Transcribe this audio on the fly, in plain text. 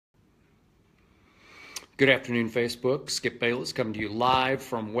Good afternoon, Facebook. Skip Bayless coming to you live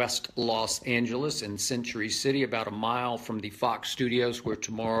from West Los Angeles in Century City, about a mile from the Fox studios, where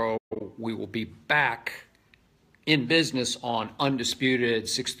tomorrow we will be back in business on Undisputed,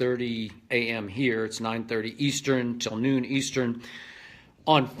 6:30 a.m. here. It's 9:30 Eastern till noon Eastern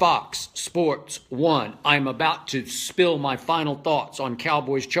on Fox Sports 1. I'm about to spill my final thoughts on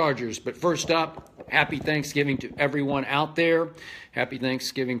Cowboys-Chargers, but first up, happy Thanksgiving to everyone out there. Happy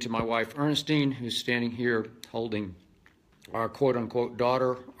Thanksgiving to my wife, Ernestine, who's standing here holding our quote-unquote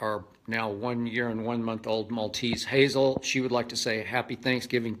daughter, our now 1 year and 1 month old Maltese, Hazel. She would like to say happy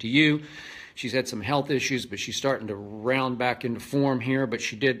Thanksgiving to you. She's had some health issues, but she's starting to round back into form here. But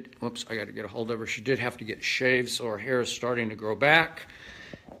she did, whoops, I got to get a hold of her. She did have to get shaved, so her hair is starting to grow back.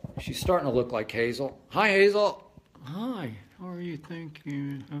 She's starting to look like Hazel. Hi, Hazel. Hi. How are you? Thank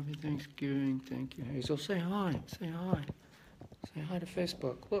you. Happy Thanksgiving. Thank you, Hazel. Say hi. Say hi. Say hi to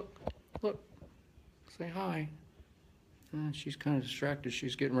Facebook. Look. Look. Say hi. She's kind of distracted.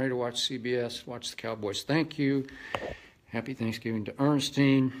 She's getting ready to watch CBS, watch the Cowboys. Thank you. Happy Thanksgiving to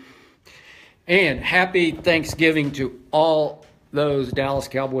Ernestine. And happy Thanksgiving to all those Dallas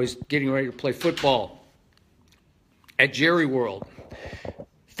Cowboys getting ready to play football at Jerry World.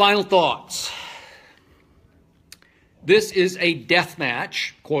 Final thoughts. This is a death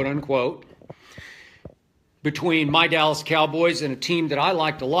match, quote unquote, between my Dallas Cowboys and a team that I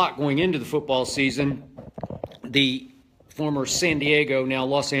liked a lot going into the football season, the former San Diego, now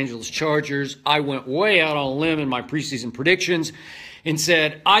Los Angeles Chargers. I went way out on a limb in my preseason predictions and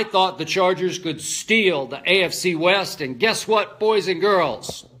said I thought the Chargers could steal the AFC West, and guess what, boys and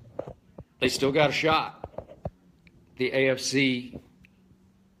girls? They still got a shot. The AFC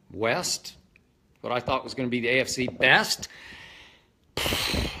West, what I thought was going to be the AFC best,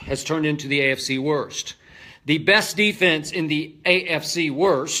 has turned into the AFC worst. The best defense in the AFC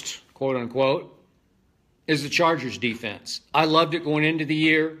worst, quote unquote, is the Chargers defense. I loved it going into the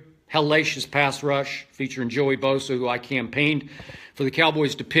year. Hellacious pass rush featuring Joey Bosa, who I campaigned for the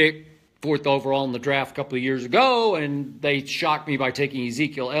Cowboys to pick 4th overall in the draft a couple of years ago, and they shocked me by taking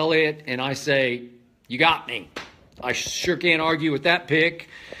Ezekiel Elliott, and I say, you got me. I sure can't argue with that pick.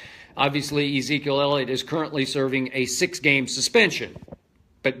 Obviously, Ezekiel Elliott is currently serving a 6-game suspension.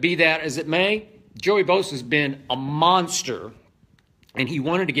 But be that as it may, Joey Bosa has been a monster, and he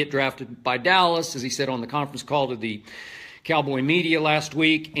wanted to get drafted by Dallas, as he said on the conference call to the Cowboy media last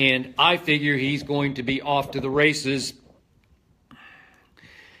week, and I figure he's going to be off to the races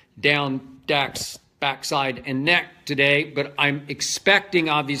down Dak's backside and neck today. But I'm expecting,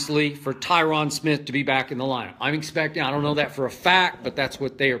 obviously, for Tyron Smith to be back in the lineup. I'm expecting, I don't know that for a fact, but that's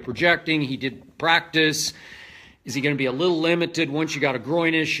what they are projecting. He did practice. Is he going to be a little limited once you got a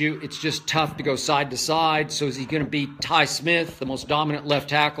groin issue? It's just tough to go side to side. So is he going to be Ty Smith, the most dominant left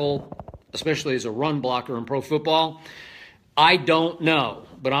tackle, especially as a run blocker in pro football? I don't know,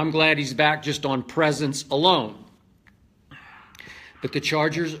 but I'm glad he's back just on presence alone. But the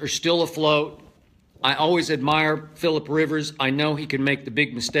Chargers are still afloat. I always admire Phillip Rivers. I know he can make the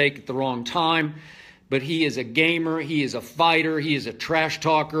big mistake at the wrong time, but he is a gamer, he is a fighter, he is a trash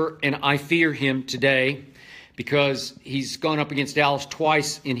talker, and I fear him today because he's gone up against Dallas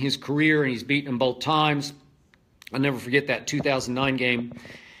twice in his career, and he's beaten them both times. I'll never forget that 2009 game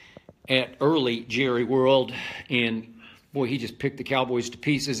at early Jerry World, and boy, he just picked the Cowboys to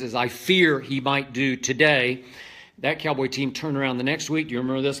pieces, as I fear he might do today. That Cowboy team turned around the next week. Do you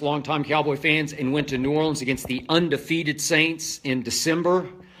remember this, longtime Cowboy fans? And went to New Orleans against the undefeated Saints in December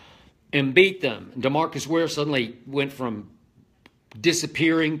and beat them. DeMarcus Ware suddenly went from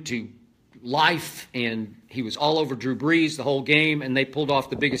disappearing to life, and he was all over Drew Brees the whole game, and they pulled off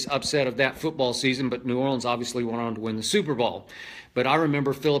the biggest upset of that football season. But New Orleans obviously went on to win the Super Bowl. But I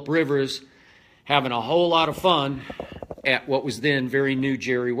remember Phillip Rivers having a whole lot of fun at what was then very new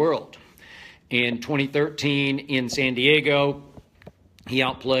Jerry World. In 2013 in San Diego, he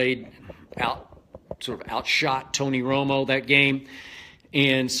outshot Tony Romo that game.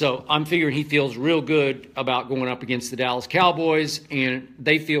 And so I'm figuring he feels real good about going up against the Dallas Cowboys, and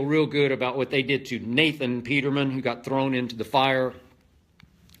they feel real good about what they did to Nathan Peterman, who got thrown into the fire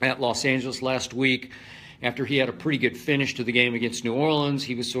at Los Angeles last week after he had a pretty good finish to the game against New Orleans.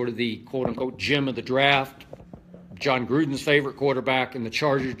 He was sort of the quote-unquote gem of the draft, John Gruden's favorite quarterback, and the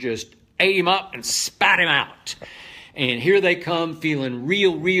Chargers just ate him up and spat him out. And here they come feeling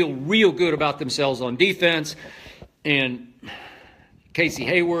real good about themselves on defense. And Casey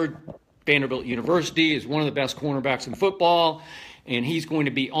Hayward, Vanderbilt University, is one of the best cornerbacks in football. And he's going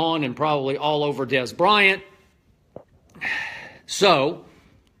to be on and probably all over Dez Bryant. So,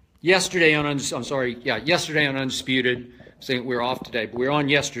 yesterday on Undisputed, saying we're off today, but we were on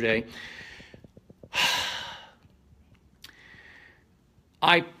yesterday.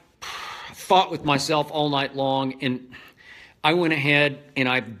 I fought with myself all night long, and I went ahead and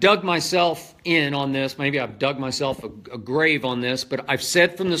I've dug myself in on this. Maybe I've dug myself a grave on this, but I've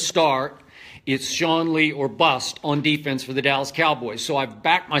said from the start, it's Sean Lee or bust on defense for the Dallas Cowboys. So I've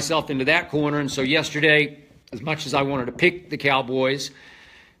backed myself into that corner. And so yesterday, as much as I wanted to pick the Cowboys,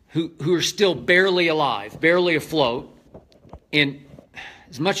 who are still barely alive, barely afloat, and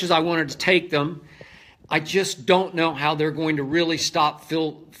as much as I wanted to take them, I just don't know how they're going to really stop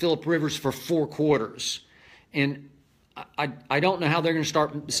Phillip Rivers for 4 quarters. And I don't know how they're going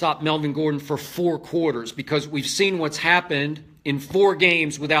to stop Melvin Gordon for 4 quarters, because we've seen what's happened in 4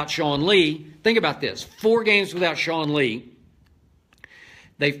 games without Sean Lee. Think about this. 4 games without Sean Lee.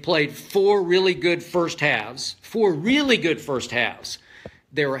 They've played 4 really good first halves. 4 really good first halves.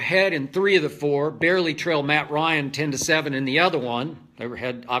 They were ahead in 3 of the 4, barely trailed Matt Ryan 10-7 in the other one. They were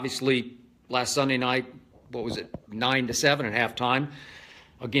ahead, obviously, last Sunday night, 9-7 at halftime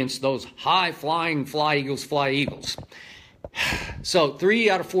against those high-flying fly Eagles. So 3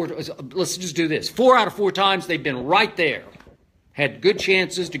 out of 4, let's just do this. 4 out of 4 times they've been right there. Had good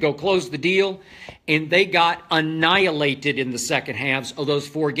chances to go close the deal, and they got annihilated in the second halves of those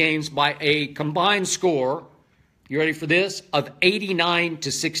 4 games by a combined score, you ready for this, of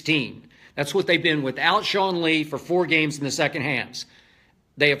 89-16. That's what they've been without Sean Lee for 4 games in the second halves.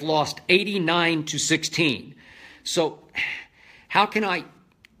 They have lost 89-16. So how can I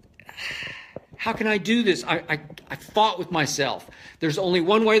do this? I fought with myself. There's only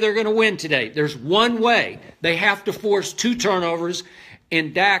one way they're going to win today. There's one way. They have to force 2 turnovers,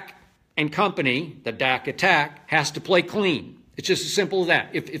 and Dak and company, the Dak attack, has to play clean. It's just as simple as that.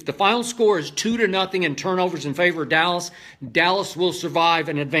 If the final score is 2-0 in turnovers in favor of Dallas, Dallas will survive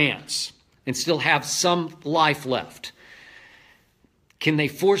and advance and still have some life left. Can they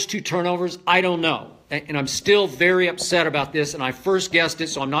force 2 turnovers? I don't know. And I'm still very upset about this, and I first guessed it,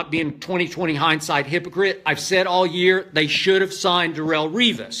 so I'm not being 20/20 hindsight hypocrite. I've said all year they should have signed Darrelle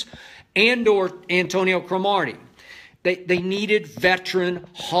Revis and or Antonio Cromartie. They needed veteran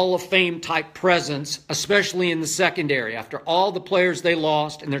Hall of Fame type presence, especially in the secondary. After all the players they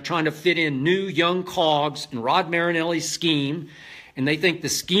lost, and they're trying to fit in new young cogs in Rod Marinelli's scheme, and they think the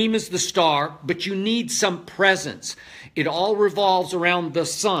scheme is the star, but you need some presence. It all revolves around the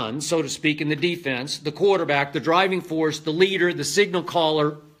son, so to speak, in the defense, the quarterback, the driving force, the leader, the signal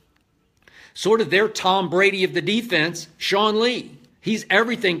caller, sort of their Tom Brady of the defense, Sean Lee. He's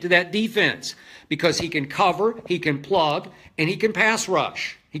everything to that defense because he can cover, he can plug, and he can pass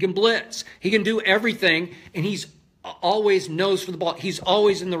rush. He can blitz. He can do everything, and he's always knows for the ball. He's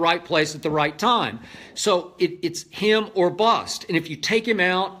always in the right place at the right time. So it's him or bust. And if you take him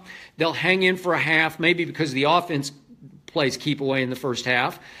out, they'll hang in for a half, maybe because the offense plays keep away in the first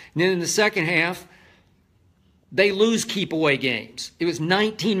half. And then in the second half, they lose keep away games. It was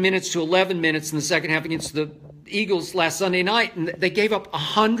 19 minutes to 11 minutes in the second half against the Eagles last Sunday night, and they gave up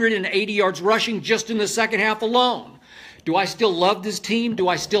 180 yards rushing just in the second half alone. Do I still love this team? Do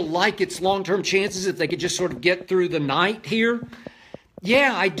I still like its long-term chances if they could just sort of get through the night here?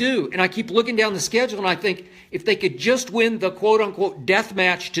 Yeah, I do. And I keep looking down the schedule, and I think if they could just win the quote-unquote death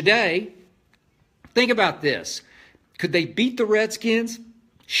match today, think about this. Could they beat the Redskins?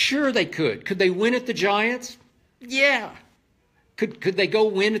 Sure they could. Could they win at the Giants? Yeah. Could they go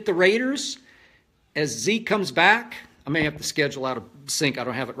win at the Raiders as Zeke comes back? I may have the schedule out of sync. I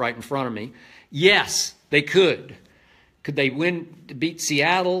don't have it right in front of me. Yes, they could. Could they win to beat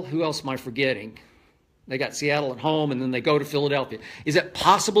Seattle? Who else am I forgetting? They got Seattle at home, and then they go to Philadelphia. Is it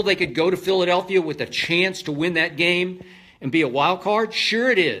possible they could go to Philadelphia with a chance to win that game and be a wild card?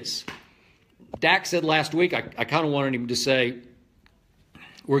 Sure it is. Dak said last week, I kind of wanted him to say,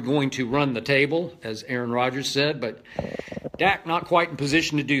 we're going to run the table, as Aaron Rodgers said, but Dak not quite in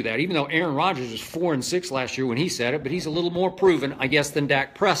position to do that, even though Aaron Rodgers was 4-6 last year when he said it, but he's a little more proven, I guess, than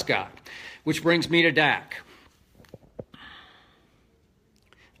Dak Prescott, which brings me to Dak.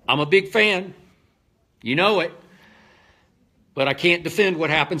 I'm a big fan. You know it. But I can't defend what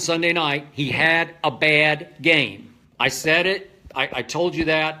happened Sunday night. He had a bad game. I said it. I told you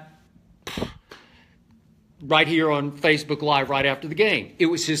that right here on Facebook Live right after the game. It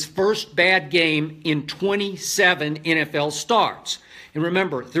was his first bad game in 27 NFL starts. And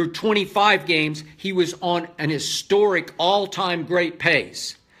remember, through 25 games, he was on an historic all-time great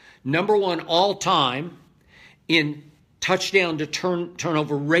pace. Number 1 all-time in touchdown to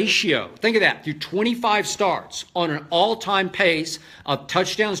turnover ratio. Think of that. Through 25 starts on an all-time pace of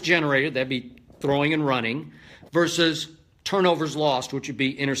touchdowns generated, that'd be throwing and running, versus turnovers lost, which would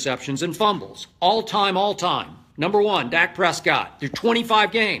be interceptions and fumbles. All time. Number one, Dak Prescott. They're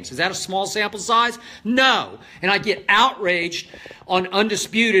 25 games. Is that a small sample size? No. And I get outraged on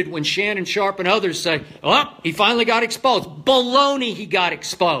Undisputed when Shannon Sharp and others say, oh, he finally got exposed. Baloney, he got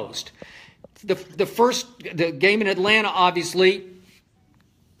exposed. The game in Atlanta, obviously,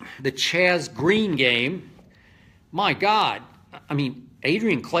 the Chaz Green game, my God. I mean,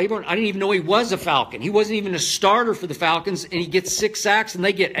 Adrian Claiborne, I didn't even know he was a Falcon. He wasn't even a starter for the Falcons, and he gets 6 sacks and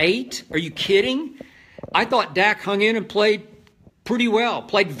they get 8? Are you kidding? I thought Dak hung in and played pretty well,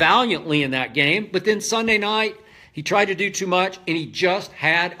 played valiantly in that game. But then Sunday night, he tried to do too much, and he just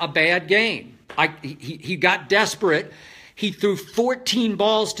had a bad game. He got desperate. He threw 14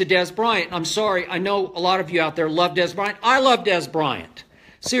 balls to Dez Bryant. I'm sorry, I know a lot of you out there love Dez Bryant. I love Dez Bryant.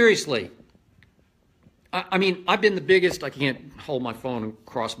 Seriously. I mean, I've been the biggest, I can't hold my phone and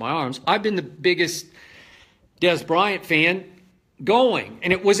cross my arms. I've been the biggest Dez Bryant fan going,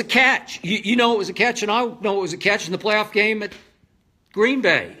 and it was a catch. You know it was a catch, and I know it was a catch in the playoff game at Green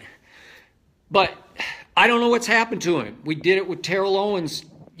Bay. But I don't know what's happened to him. We did it with Terrell Owens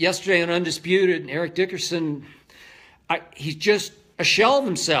yesterday on Undisputed, and Eric Dickerson. He's just a shell of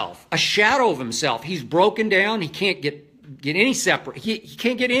himself, a shadow of himself. He's broken down. He can't get any he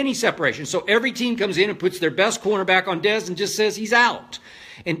can't get any separation. So every team comes in and puts their best cornerback on Dez and just says he's out.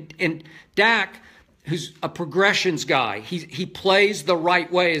 And Dak, who's a progressions guy, he plays the right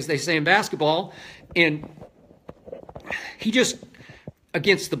way, as they say in basketball, and he just,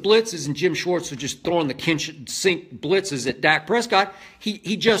 against the blitzes, and Jim Schwartz was just throwing the kitchen sink blitzes at Dak Prescott,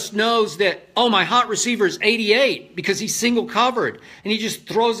 he just knows that, oh, my hot receiver is 88 because he's single covered, and he just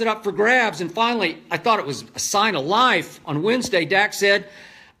throws it up for grabs. And finally, I thought it was a sign of life. On Wednesday, Dak said,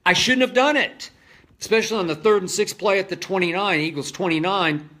 I shouldn't have done it, especially on the 3rd and 6th play at the 29, Eagles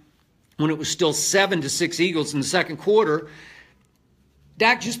 29, when it was still 7-6 Eagles in the second quarter.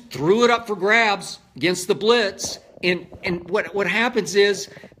 Dak just threw it up for grabs against the blitz. And what happens is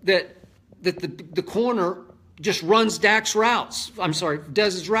that the corner just runs Dak's routes. I'm sorry,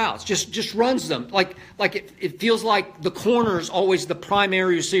 Dez's routes. Just runs them. Like it feels like the corner is always the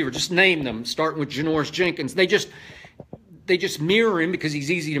primary receiver. Just name them, starting with Janoris Jenkins. They just mirror him because he's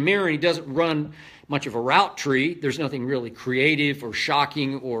easy to mirror, and he doesn't run much of a route tree. There's nothing really creative or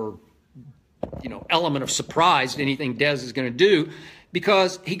shocking or element of surprise to anything Dez is going to do,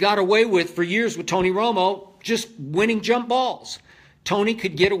 because he got away with, for years with Tony Romo, just winning jump balls. Tony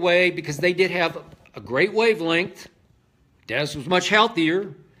could get away because they did have a great wavelength. Dez was much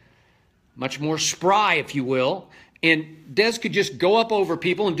healthier, much more spry, if you will. And Dez could just go up over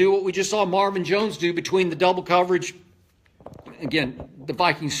people and do what we just saw Marvin Jones do between the double coverage. Again, the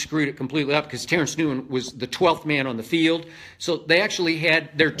Vikings screwed it completely up because Terrence Newman was the 12th man on the field. So they actually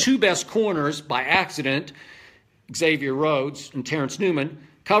had their 2 best corners by accident, Xavier Rhodes and Terrence Newman,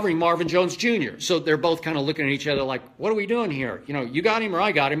 covering Marvin Jones Jr. So they're both kind of looking at each other like, what are we doing here? You got him or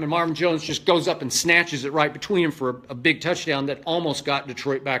I got him. And Marvin Jones just goes up and snatches it right between them for a big touchdown that almost got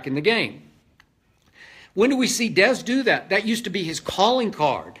Detroit back in the game. When do we see Dez do that? That used to be his calling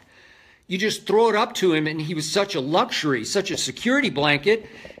card. You just throw it up to him, and he was such a luxury, such a security blanket,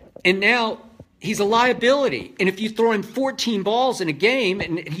 and now he's a liability. And if you throw him 14 balls in a game,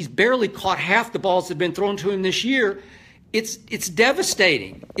 and he's barely caught half the balls that have been thrown to him this year, it's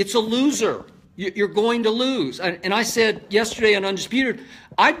devastating. It's a loser. You're going to lose. And I said yesterday on Undisputed,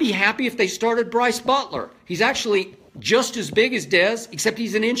 I'd be happy if they started Bryce Butler. He's actually just as big as Dez, except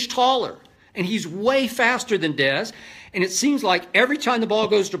he's an inch taller. And he's way faster than Dez. And it seems like every time the ball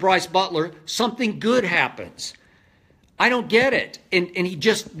goes to Bryce Butler, something good happens. I don't get it. And he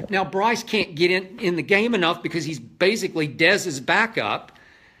just, now Bryce can't get in the game enough because he's basically Dez's backup.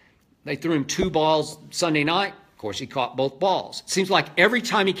 They threw him 2 balls Sunday night. Of course, he caught both balls. It seems like every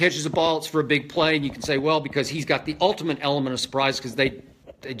time he catches a ball, it's for a big play. And you can say, well, because he's got the ultimate element of surprise because they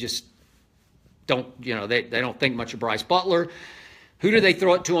just don't, they don't think much of Bryce Butler. Who did they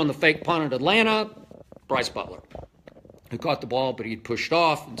throw it to on the fake punt at Atlanta? Bryce Butler, who caught the ball, but he had pushed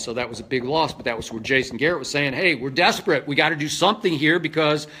off, and so that was a big loss. But that was where Jason Garrett was saying, hey, we're desperate. We got to do something here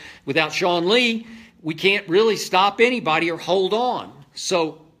because without Sean Lee, we can't really stop anybody or hold on.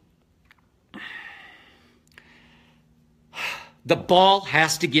 So the ball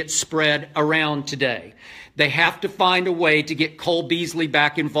has to get spread around today. They have to find a way to get Cole Beasley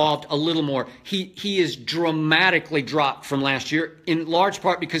back involved a little more. He is dramatically dropped from last year, in large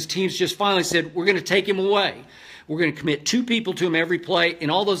part because teams just finally said, we're going to take him away. We're going to commit 2 people to him every play, and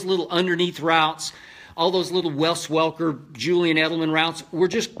all those little underneath routes, all those little Wes Welker, Julian Edelman routes, we're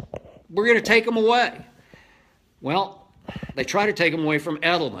going to take them away. Well, they try to take him away from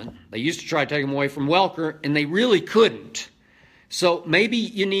Edelman. They used to try to take him away from Welker, and they really couldn't. So maybe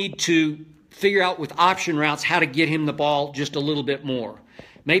you need to figure out with option routes how to get him the ball just a little bit more.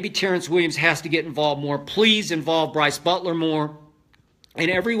 Maybe Terrence Williams has to get involved more. Please involve Bryce Butler more. And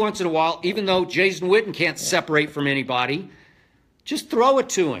every once in a while, even though Jason Witten can't separate from anybody, just throw it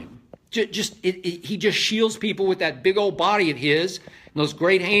to him. He just shields people with that big old body of his and those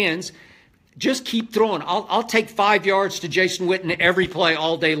great hands. Just keep throwing. I'll take 5 yards to Jason Witten every play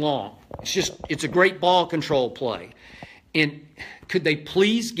all day long. It's a great ball control play. And could they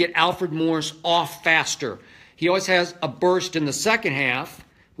please get Alfred Morris off faster? He always has a burst in the second half.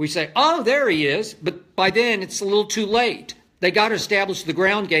 We say, oh, there he is. But by then, it's a little too late. They got to establish the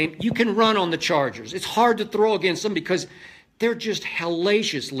ground game. You can run on the Chargers. It's hard to throw against them because they're just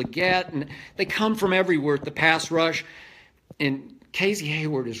hellacious. Leggett, and they come from everywhere at the pass rush. And Casey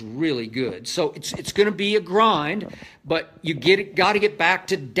Hayward is really good. So it's going to be a grind, but you got to get back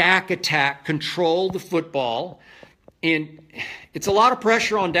to Dak attack, control the football. And it's a lot of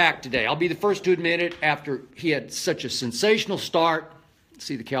pressure on Dak today. I'll be the first to admit it after he had such a sensational start.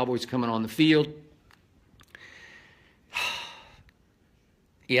 See the Cowboys coming on the field.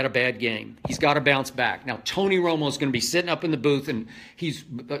 He had a bad game. He's got to bounce back. Now, Tony Romo is going to be sitting up in the booth, and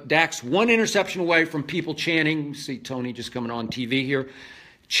Dak's one interception away from people chanting. See Tony just coming on TV here,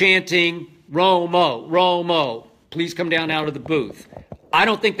 chanting, Romo, Romo, please come down out of the booth. I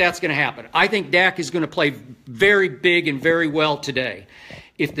don't think that's going to happen. I think Dak is going to play very big and very well today.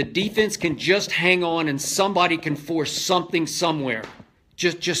 If the defense can just hang on and somebody can force something somewhere,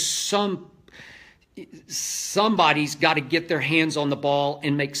 somebody's got to get their hands on the ball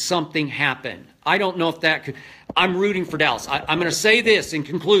and make something happen. I don't know if that could. I'm rooting for Dallas. I'm going to say this in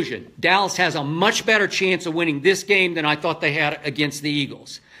conclusion. Dallas has a much better chance of winning this game than I thought they had against the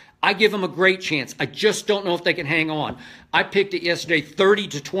Eagles. I give them a great chance. I just don't know if they can hang on. I picked it yesterday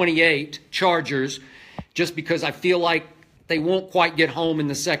 30-28 Chargers just because I feel like they won't quite get home in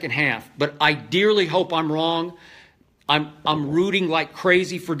the second half. But I dearly hope I'm wrong. I'm rooting like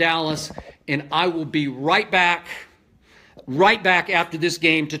crazy for Dallas, and I will be right back after this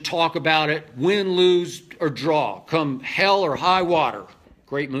game to talk about it, win, lose, or draw, come hell or high water.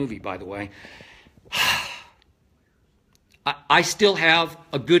 Great movie, by the way. I still have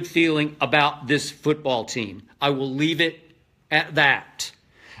a good feeling about this football team. I will leave it at that.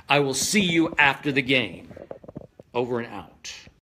 I will see you after the game. Over and out.